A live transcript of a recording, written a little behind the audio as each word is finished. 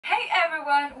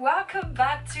everyone, welcome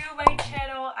back to my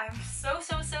channel. I'm so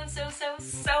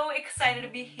excited to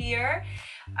be here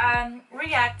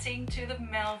reacting to the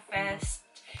Melodifest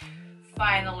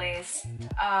finalist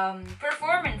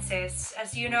performances.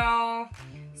 As you know,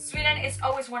 Sweden is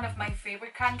always one of my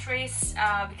favorite countries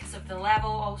because of the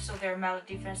level. Also their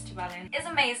Melodifestivalen is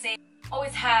amazing,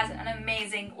 always has an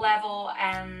amazing level,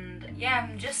 and yeah,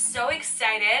 I'm just so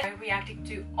excited. I reacted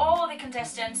to all the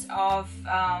contestants of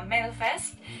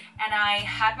Melodifest and I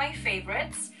had my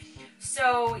favorites.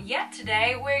 So yeah,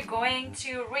 today we're going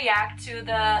to react to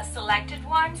the selected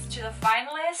ones, to the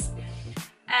finalists,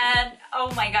 and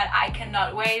oh my god, I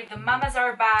cannot wait. The mamas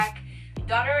are back,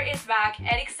 daughter is back,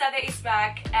 Eric Saade is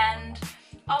back, and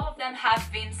all of them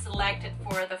have been selected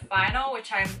for the final,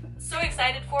 which I'm so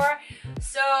excited for.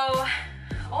 So,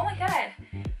 oh my god,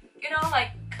 you know,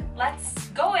 like, let's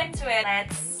go into it.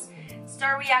 Let's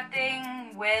start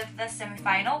reacting with the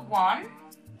semi-final one.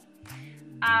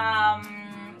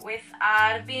 With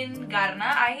Arvingarna.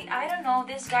 I don't know,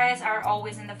 these guys are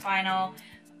always in the final.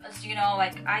 As you know,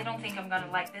 like, I don't think I'm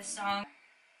gonna like this song.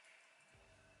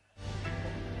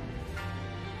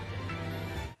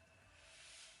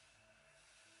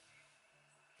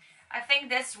 I think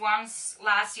this one's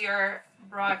last year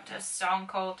brought a song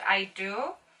called I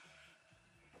Do.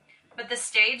 But the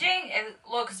staging, it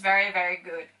looks very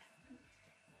good.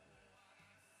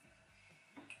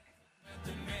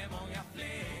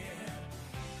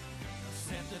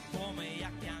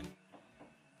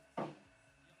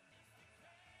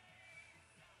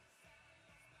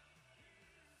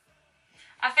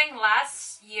 I think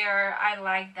last year I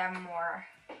liked them more.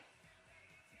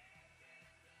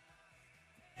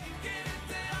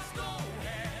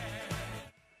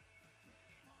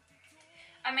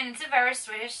 I mean, it's a very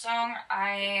Swedish song.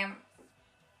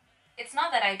 It's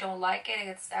not that I don't like it,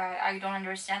 it's that I don't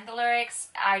understand the lyrics.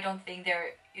 I don't think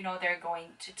they're going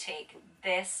to take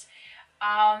this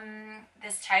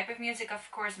this type of music.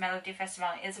 Of course,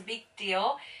 Melodifestivalen is a big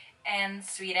deal in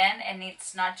Sweden, and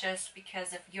it's not just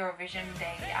because of Eurovision,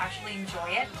 they actually enjoy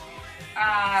it.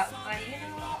 But you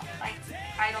know, like,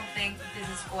 I don't think this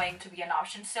is going to be an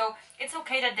option. So it's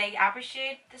okay that they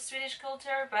appreciate the Swedish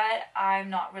culture, but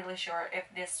I'm not really sure if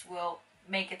this will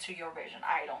make it to Eurovision.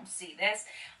 I don't see this.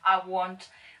 I won't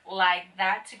like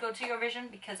that to go to Eurovision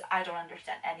because I don't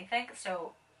understand anything.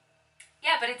 So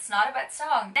yeah, but it's not a bad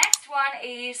song. Next one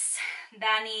is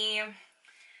Dandi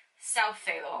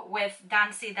Saucedo with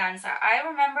Danza. I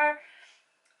remember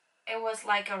it was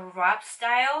like a rap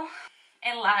style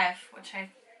in live, which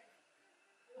I...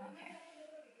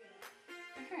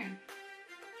 okay.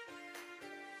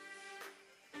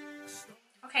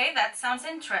 Okay, that sounds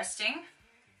interesting.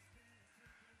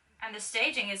 And the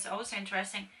staging is also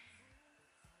interesting.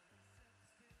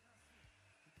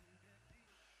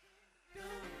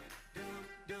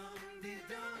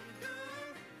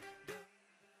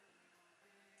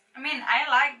 I mean, I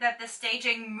like that the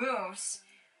staging moves.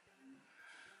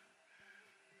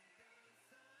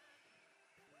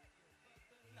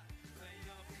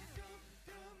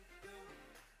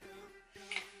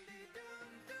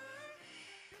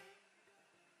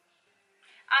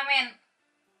 I mean,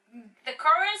 the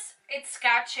chorus, it's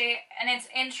catchy and it's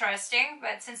interesting,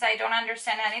 but since I don't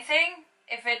understand anything,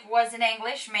 if it was in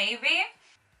English, maybe.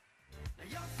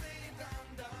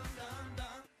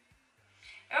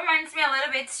 It reminds me a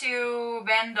little bit to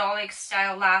Ben Dolik's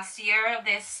style last year,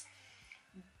 this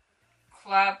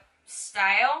club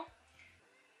style.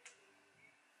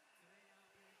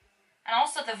 And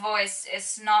also the voice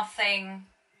is nothing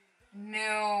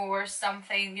new or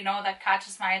something, you know, that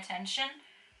catches my attention.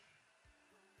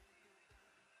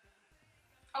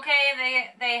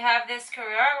 Okay, they have this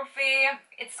choreography,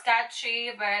 it's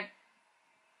catchy, but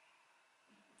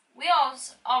we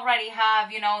also already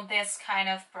have, you know, this kind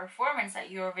of performance at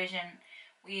Eurovision.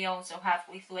 We also have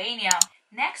Lithuania.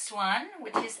 Next one,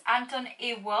 which is Anton,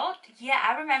 Ewald. Yeah,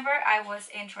 I remember I was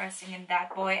interested in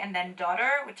that boy, and then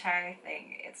daughter, which I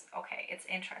think it's okay, it's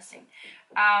interesting.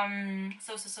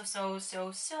 So.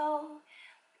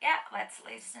 Yeah, let's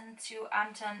listen to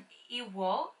Anton,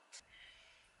 Ewald.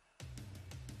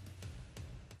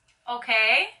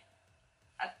 Okay.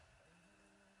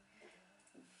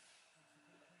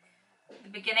 The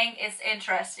beginning is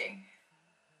interesting.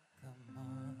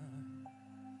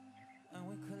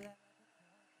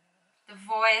 The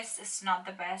voice is not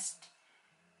the best.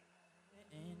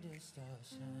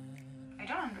 I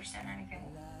don't understand anything.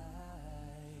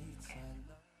 Okay.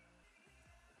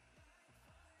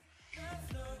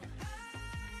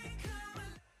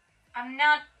 I'm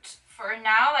not, for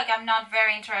now, like, I'm not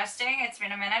very interesting. It's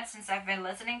been a minute since I've been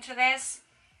listening to this.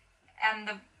 And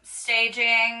the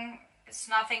staging It's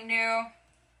nothing new.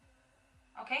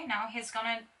 Okay, now he's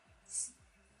gonna...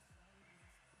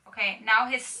 Okay, now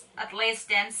he's at least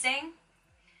dancing.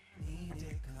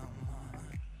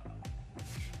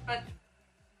 But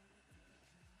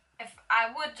if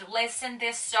I would listen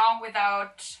this song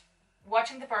without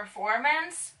watching the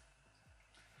performance,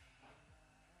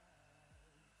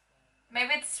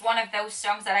 maybe it's one of those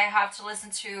songs that I have to listen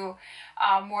to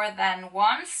more than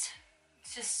once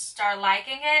to start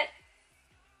liking it.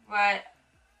 But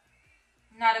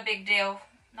not a big deal.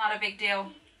 Not a big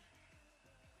deal.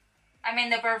 I mean,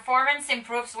 the performance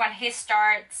improves when he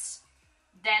starts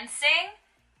dancing,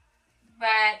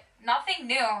 but nothing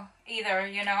new either,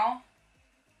 you know?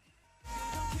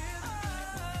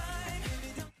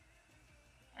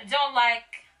 I don't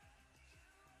like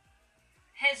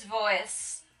his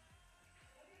voice.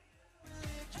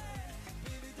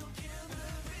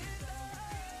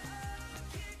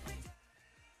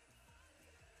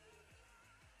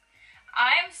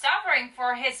 I'm suffering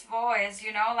for his voice,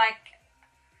 you know, like,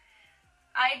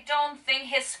 I don't think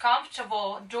he's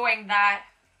comfortable doing that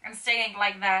and singing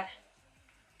like that.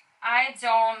 I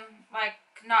don't, like,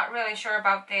 not really sure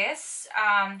about this.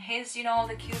 He's, you know,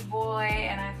 the cute boy,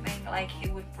 and I think, like, he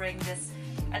would bring this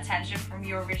attention from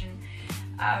Eurovision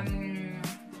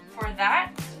for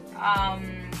that,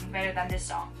 better than this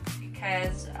song,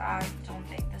 because I don't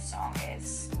think the song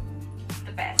is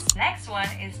the best. Next one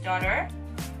is Daughter,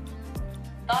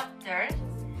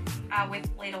 with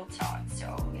Little Todd.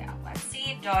 So yeah, let's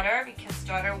see Daughter, because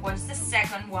Daughter was the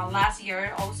second one last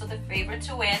year, also the favorite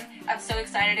to win. I'm so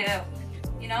excited to,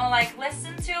 you know, like,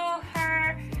 listen to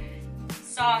her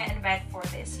song in bed for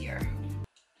this year.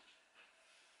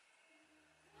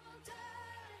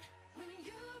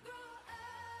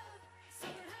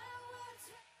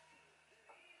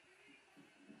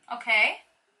 Okay.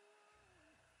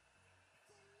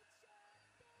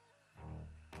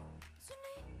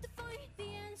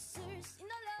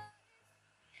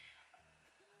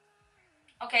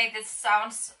 Okay, this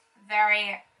sounds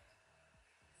very,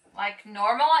 like,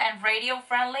 normal and radio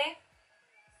friendly.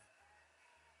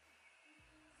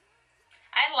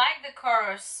 I like the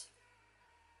chorus.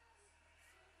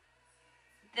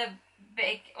 The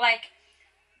big, like,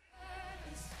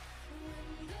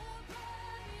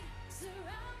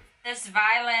 this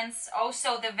violence,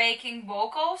 also the backing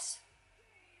vocals.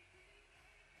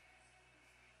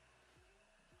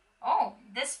 Oh,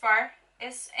 this part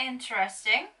is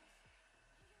interesting.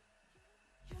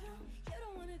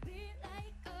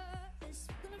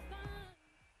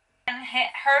 And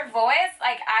her voice,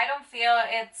 like, I don't feel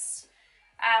it's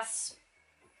as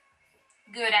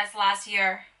good as last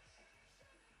year.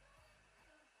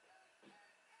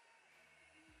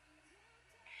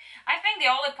 I think the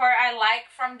only part I like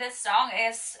from this song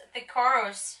is the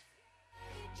chorus.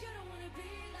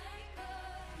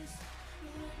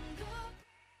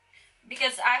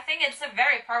 Because I think it's a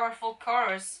very powerful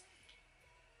chorus.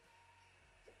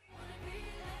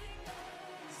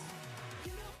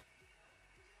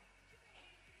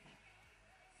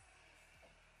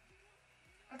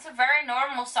 It's a very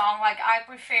normal song, like, I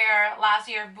prefer last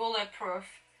year Bulletproof.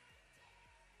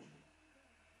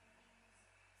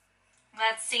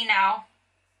 Let's see now.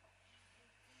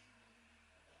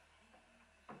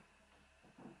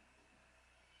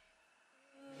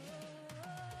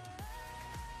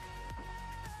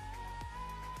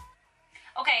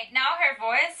 Okay, now her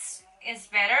voice is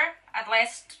better, at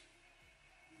least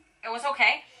it was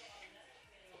okay.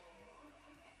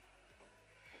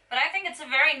 But I think it's a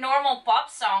very normal pop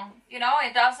song, you know,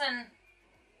 it doesn't...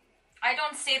 I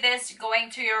don't see this going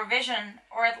to Eurovision,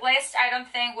 or at least I don't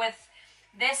think with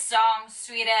this song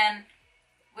Sweden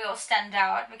will stand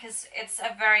out, because it's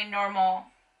a very normal...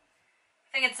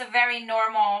 I think it's a very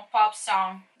normal pop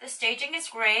song. The staging is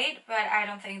great, but I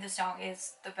don't think the song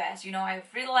is the best. You know, I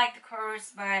really like the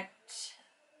chorus, but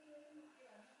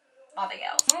nothing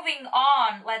else. Moving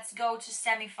on, let's go to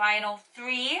semi-final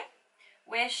 3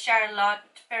 with Charlotte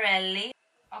Perrelli.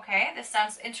 Okay, this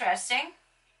sounds interesting.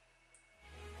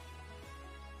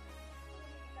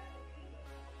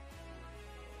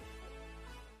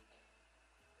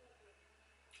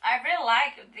 I really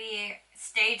like the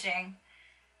staging.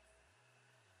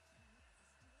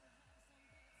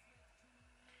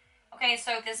 Okay,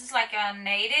 so this is like a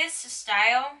 80s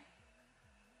style.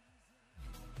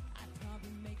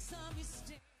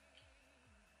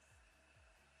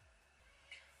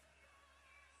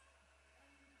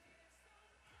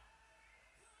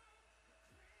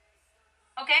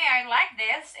 Okay, I like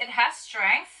this. It has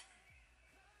strength.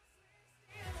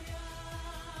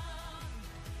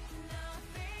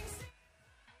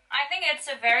 I I think it's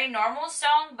a very normal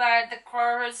song, but the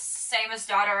chorus, same as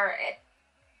Daughter, it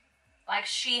like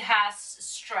she has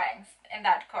strength in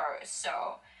that chorus.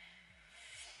 So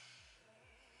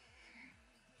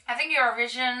I think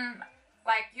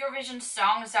Eurovision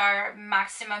songs are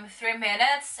maximum 3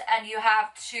 minutes, and you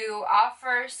have to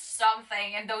offer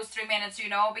something in those 3 minutes, you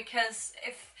know, because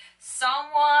if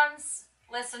someone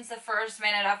listens the first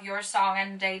minute of your song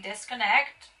and they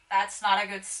disconnect, that's not a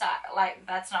good sign. Like,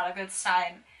 that's not a good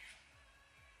sign.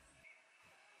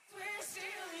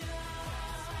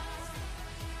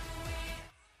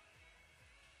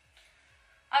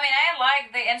 I mean, I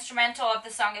like the instrumental of the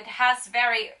song. It has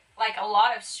a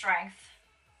lot of strength.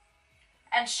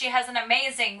 And she has an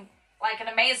amazing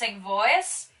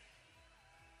voice.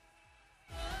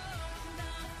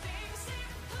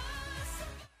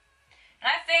 And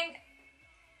I think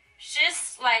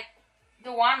she's like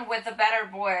the one with the better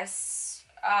voice,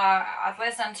 at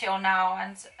least until now,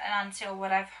 and until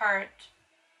what I've heard.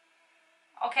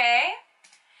 Okay.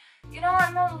 You know,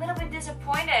 I'm a little bit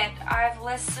disappointed. I've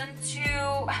listened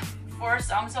to 4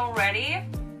 songs already,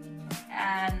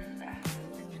 and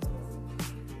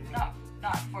not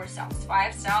 4 songs,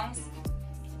 5 songs,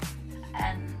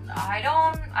 and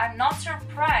I'm not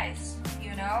surprised,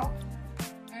 you know.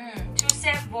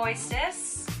 Tusse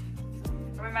voices.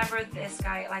 Remember this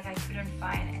guy, like I couldn't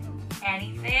find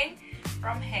anything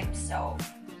from him, so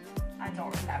I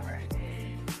don't remember.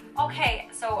 Okay,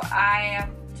 so I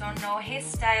don't know his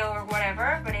style or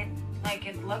whatever, but it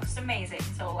looks amazing,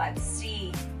 so let's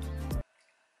see.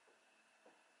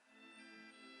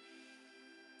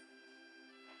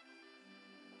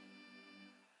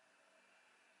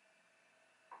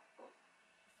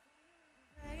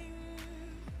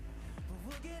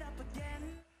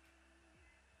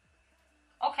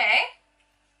 Okay.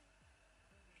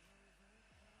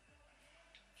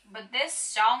 But this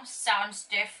song sounds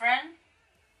different.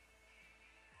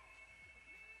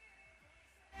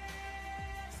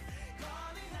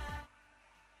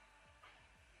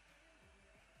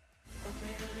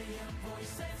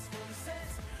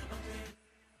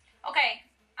 Okay,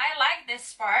 I like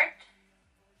this part.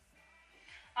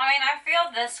 I mean, I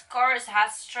feel this chorus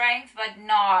has strength, but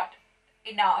not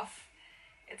enough.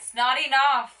 It's not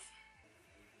enough.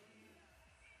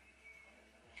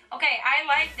 Okay, I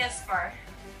like this part,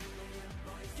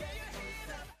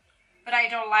 but I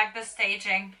don't like the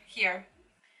staging here.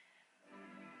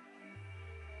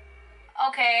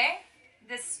 Okay,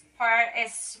 this part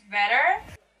is better.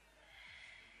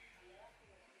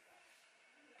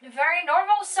 Very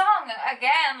normal song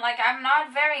again, like I'm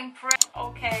not very impressed.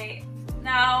 Okay,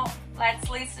 now let's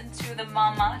listen to the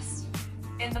mamas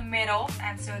in the middle.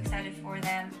 I'm so excited for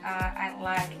them. I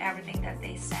like everything that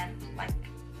they sent, like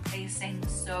they sing.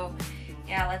 So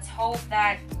yeah, let's hope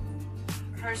that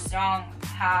her song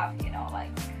have, you know,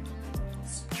 like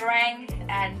strength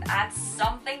and add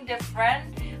something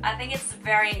different. I think it's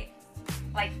very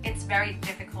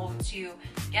difficult to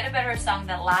get a better song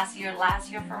than last year.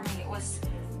 Last year for me it was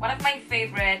one of my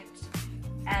favorite,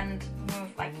 and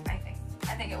I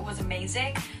think it was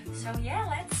amazing. So yeah,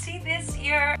 let's see this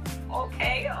year.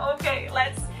 Okay,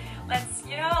 let's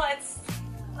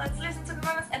listen to the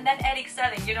mamas, and then Eric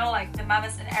Saade. You know, like the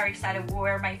mamas and Eric Saade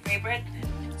were my favorite.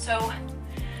 So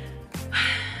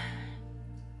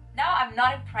now I'm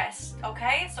not impressed.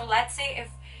 Okay, so let's see if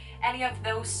any of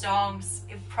those songs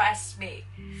impress me.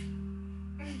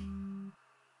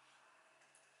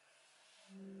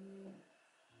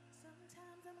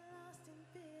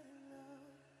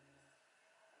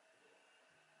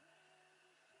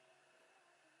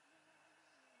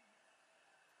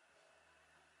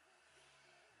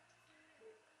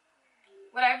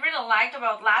 What I really liked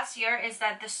about last year is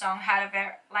that the song had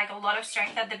a lot of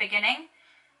strength at the beginning.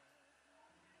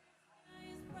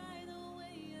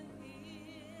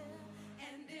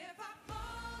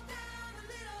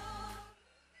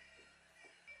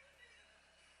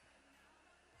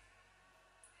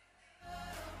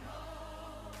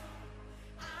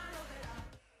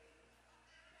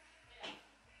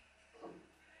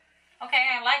 Okay,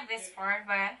 I like this part,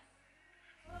 but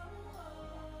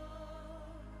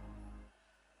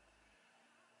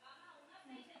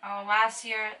last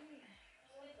year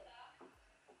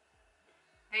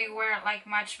they were like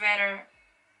much better.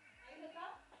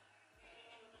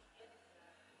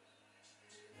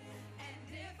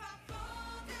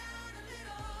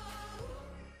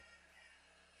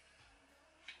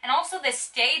 And also the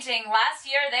staging, last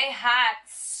year they had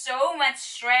so much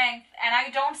strength, and I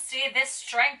don't see this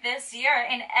strength this year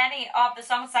in any of the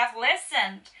songs I've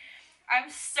listened. I'm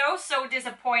so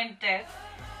disappointed.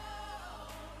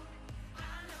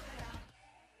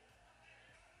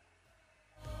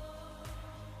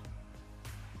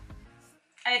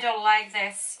 I don't like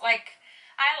this. Like,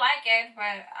 I like it,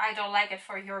 but I don't like it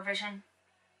for Eurovision.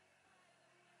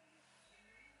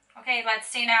 Okay, let's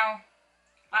see now.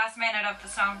 Last minute of the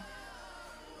song.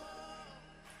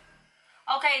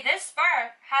 Okay, this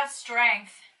part has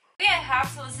strength. Maybe I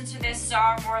have to listen to this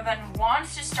song more than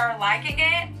once to start liking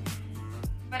it,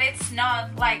 but it's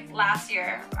not like last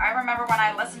year. I remember when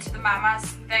I listened to the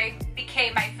Mamas, they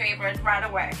became my favorite right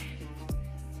away.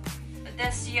 But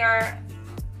this year,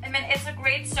 I mean, it's a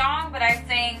great song, but I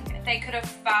think they could have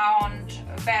found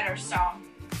a better song.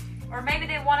 Or maybe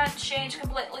they want to change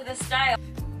completely the style.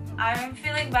 I'm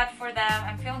feeling bad for them,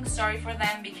 I'm feeling sorry for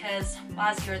them because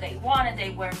last year they won and they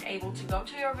weren't able to go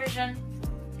to Eurovision.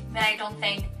 But I don't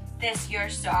think this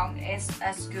year's song is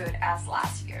as good as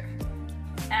last year.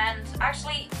 And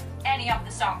actually, any of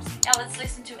the songs. Yeah, let's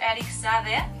listen to Eric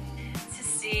Saade to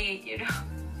see, you know,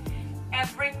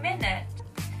 every minute.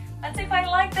 Let's see if I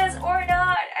like this or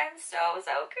not. I'm so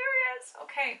curious.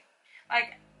 Okay,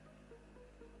 like,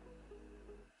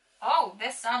 oh,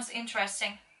 this sounds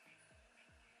interesting.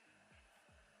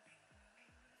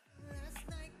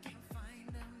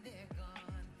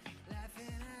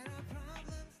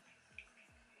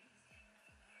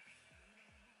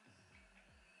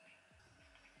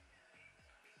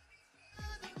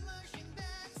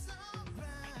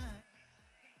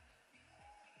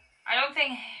 I don't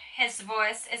think his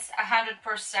voice is 100%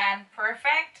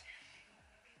 perfect,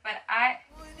 but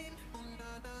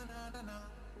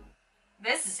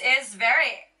this is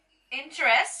very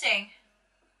interesting.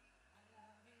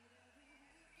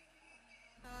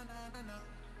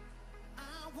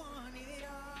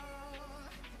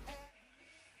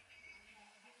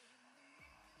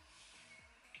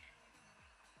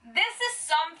 This is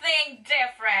something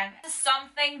different. This is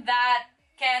something that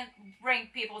can bring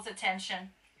people's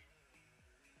attention.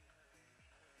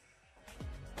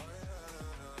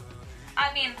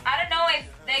 I mean, I don't know if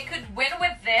they could win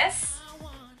with this.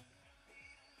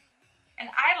 And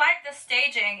I like the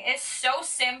staging. It's so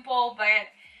simple, but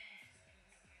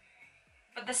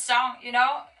the song, you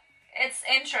know, it's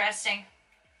interesting.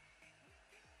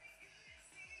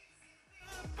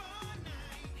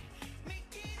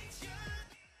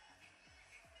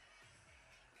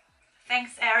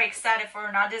 Thanks, Eric Saade,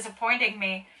 for not disappointing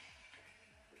me.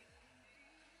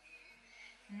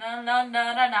 No.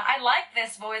 I like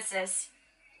these voices.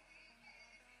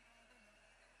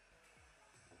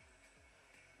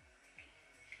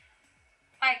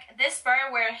 Like this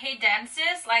part where he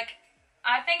dances, like,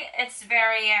 I think it's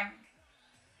very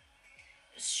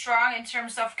strong in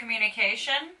terms of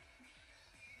communication.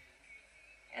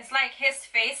 It's like he's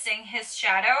facing his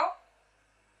shadow.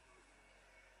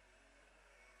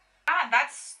 Ah,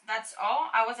 that's all.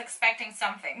 I was expecting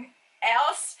something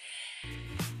else.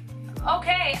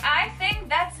 Okay, I think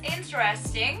that's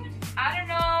interesting. I don't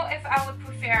know if I would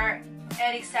prefer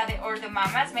Eric Saade or the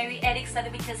Mamas. Maybe Eric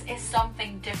Saade because it's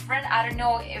something different. I don't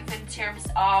know if in terms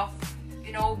of,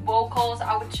 you know, vocals,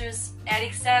 I would choose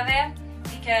Eric Saade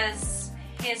because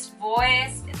his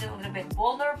voice is a little bit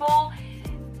vulnerable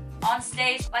on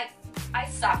stage. Like, I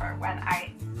suffer when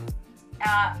I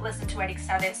listen to Eric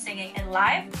Saade singing in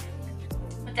live.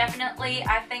 But definitely,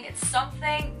 I think it's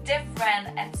something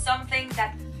different and something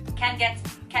that can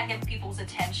get people's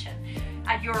attention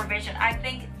at Eurovision. I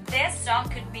think this song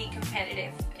could be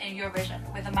competitive in Eurovision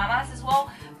with the Mamas as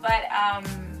well, but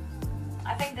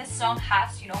I think this song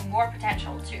has, you know, more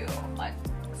potential to like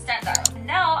stand out.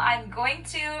 Now I'm going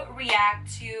to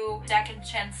react to Second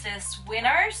Chance's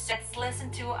winners. Let's listen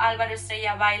to Alvaro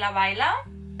Estrella Baila Baila.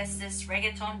 This is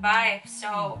reggaeton vibe,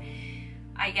 so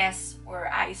I guess, or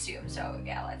I assume, so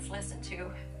yeah, let's listen to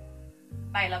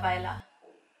Baila Baila.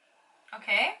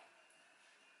 Okay.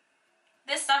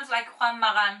 This sounds like Juan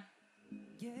Magán.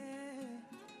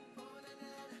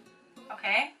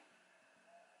 Okay.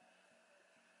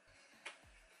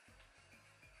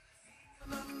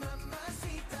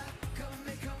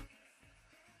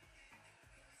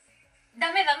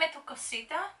 Dame tu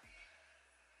cosita.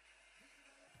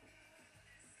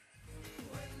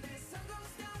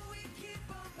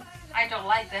 I don't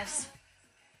like this.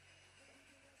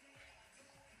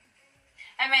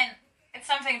 I mean, it's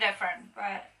something different,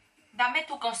 but dame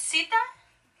tu cosita.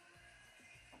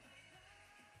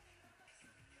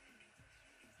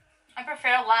 I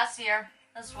prefer last year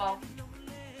as well.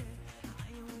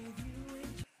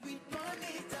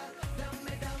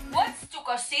 What's tu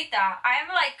cosita? I'm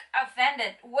like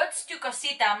offended. What's tu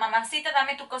cosita? Mamacita,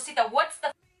 dame tu cosita. What's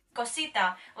the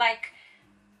cosita? Like,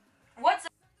 what's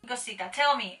the cosita?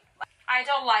 Tell me. I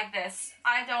don't like this.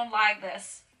 I don't like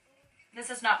this. This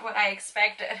is not what I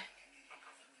expected.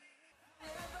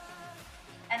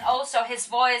 And also his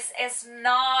voice is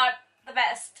not the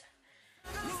best.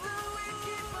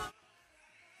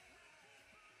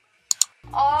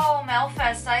 Oh,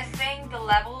 Melfest, I think the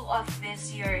level of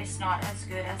this year is not as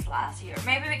good as last year.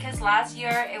 Maybe because last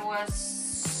year it was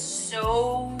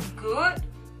so good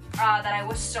that I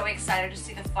was so excited to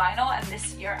see the final, and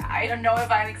this year I don't know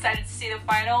if I'm excited to see the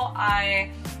final.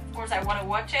 Of course I want to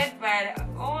watch it, but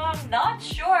I'm not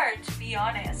sure, to be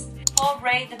honest. Paul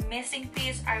Ray, The Missing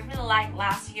Piece, I really like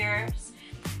last year's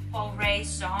Paul Ray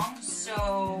song,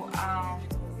 so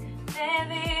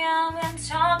baby, I've been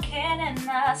talking in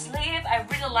my sleep. I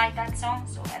really like that song,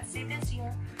 so let's see this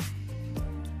year.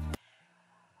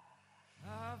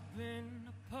 I've been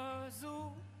a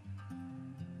puzzle.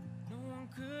 No one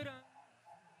could.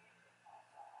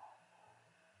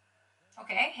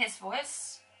 Okay, his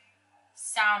voice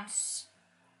sounds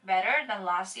better than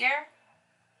last year.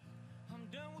 I'm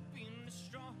done with being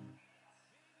strong.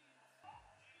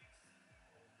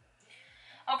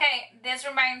 Okay, this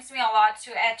reminds me a lot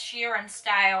to Ed Sheeran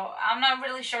style. I'm not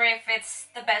really sure if it's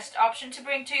the best option to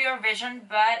bring to Eurovision,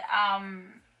 but I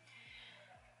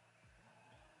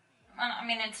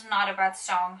mean, it's not a bad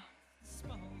song.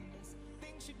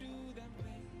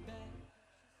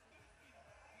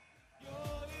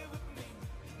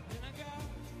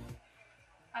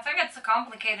 I think it's a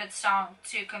complicated song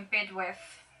to compete with.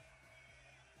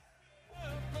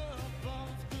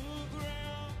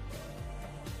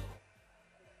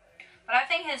 But I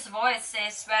think his voice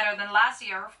is better than last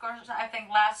year. Of course, I think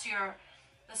last year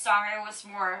the song, it was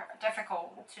more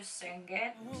difficult to sing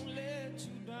it.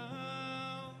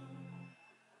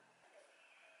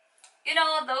 You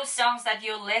know, those songs that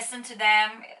you listen to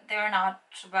them, they're not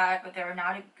bad, but they're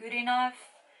not good enough.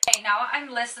 Okay, now I'm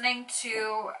listening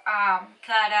to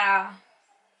Clara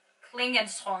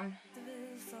Klingenström.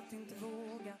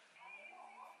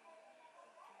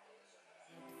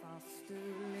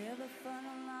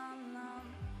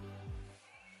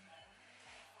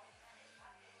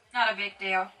 Not a big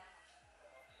deal.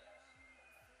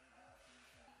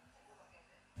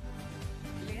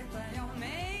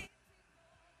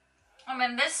 I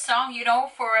mean, this song, you know,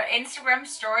 for Instagram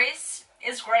stories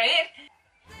is great.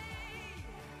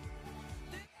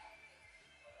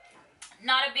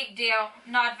 Not a big deal.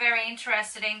 Not very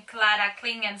interested in Clara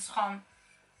Klingenström.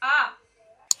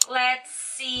 Let's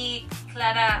see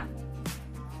Clara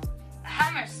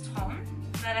Hammerström.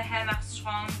 Clara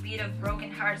Hammerström, Beat of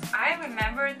Broken Hearts. I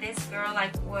remember this girl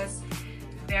like was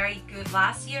very good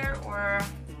last year or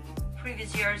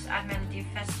previous years at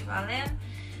Melodifestivalen.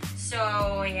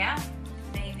 So yeah,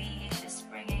 maybe she's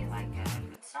bringing like a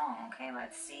good song. Okay,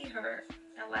 let's see her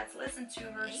and let's listen to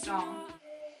her song.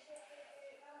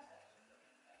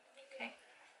 Okay.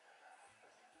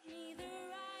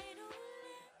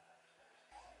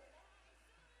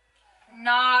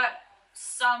 Not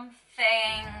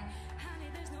something,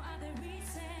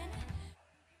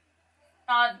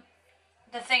 not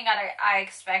the thing that I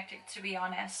expected, to be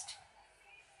honest.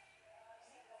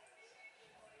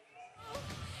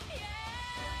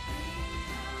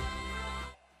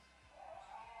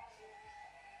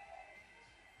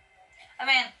 I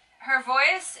mean, her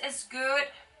voice is good,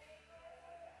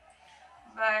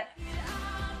 but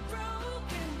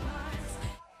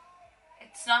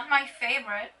it's not my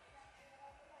favorite.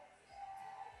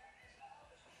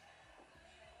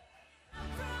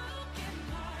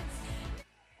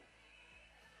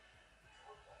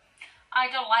 I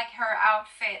don't like her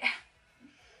outfit.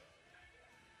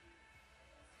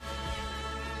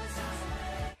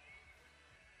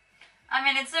 I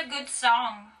mean, it's a good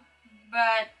song,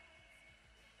 but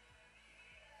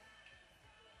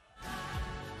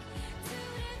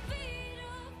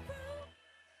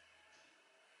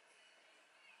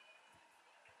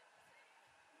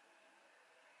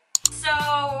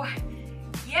so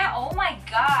yeah, oh my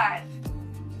god,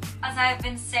 as I've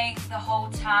been saying the whole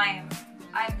time,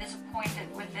 I'm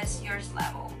disappointed with this year's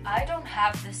level. I don't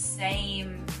have the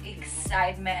same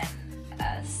excitement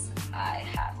as I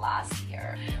had last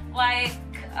year. Like,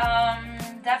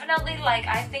 definitely, like,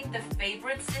 I think the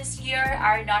favorites this year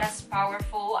are not as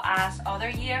powerful as other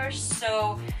years.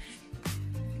 So,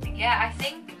 yeah, I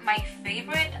think my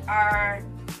favorite are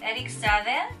Eric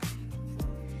Saade,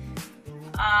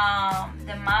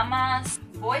 the Mama's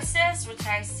Voices, which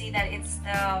I see that it's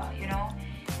the, you know,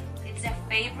 it's a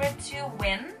favorite to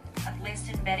win, at least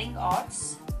in betting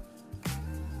odds.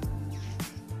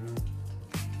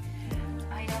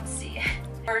 I don't see it.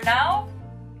 For now,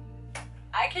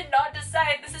 I cannot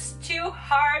decide. This is too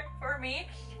hard for me.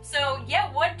 So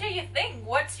yeah, what do you think?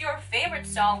 What's your favorite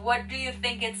song? What do you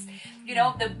think it's, you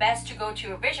know, the best to go to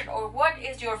Eurovision? Or what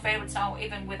is your favorite song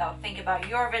even without thinking about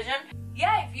Eurovision?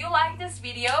 yeah, if you like this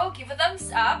video, give a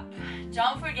thumbs up.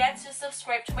 Don't forget to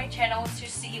subscribe to my channel to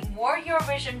see more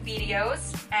Eurovision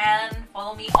videos, and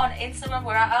follow me on Instagram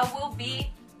where I will be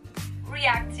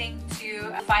reacting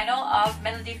to a final of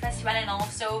Melodifestivalen and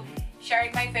also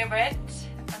sharing my favorite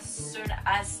as soon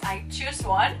as I choose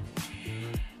one.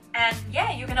 And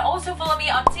yeah, you can also follow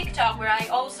me on TikTok where I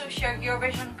also share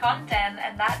Eurovision content,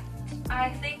 and that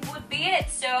I think would be it.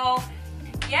 So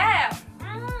yeah,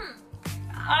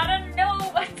 I don't know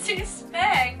what to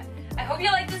expect. I hope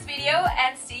you like this video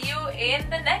and see you in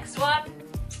the next one.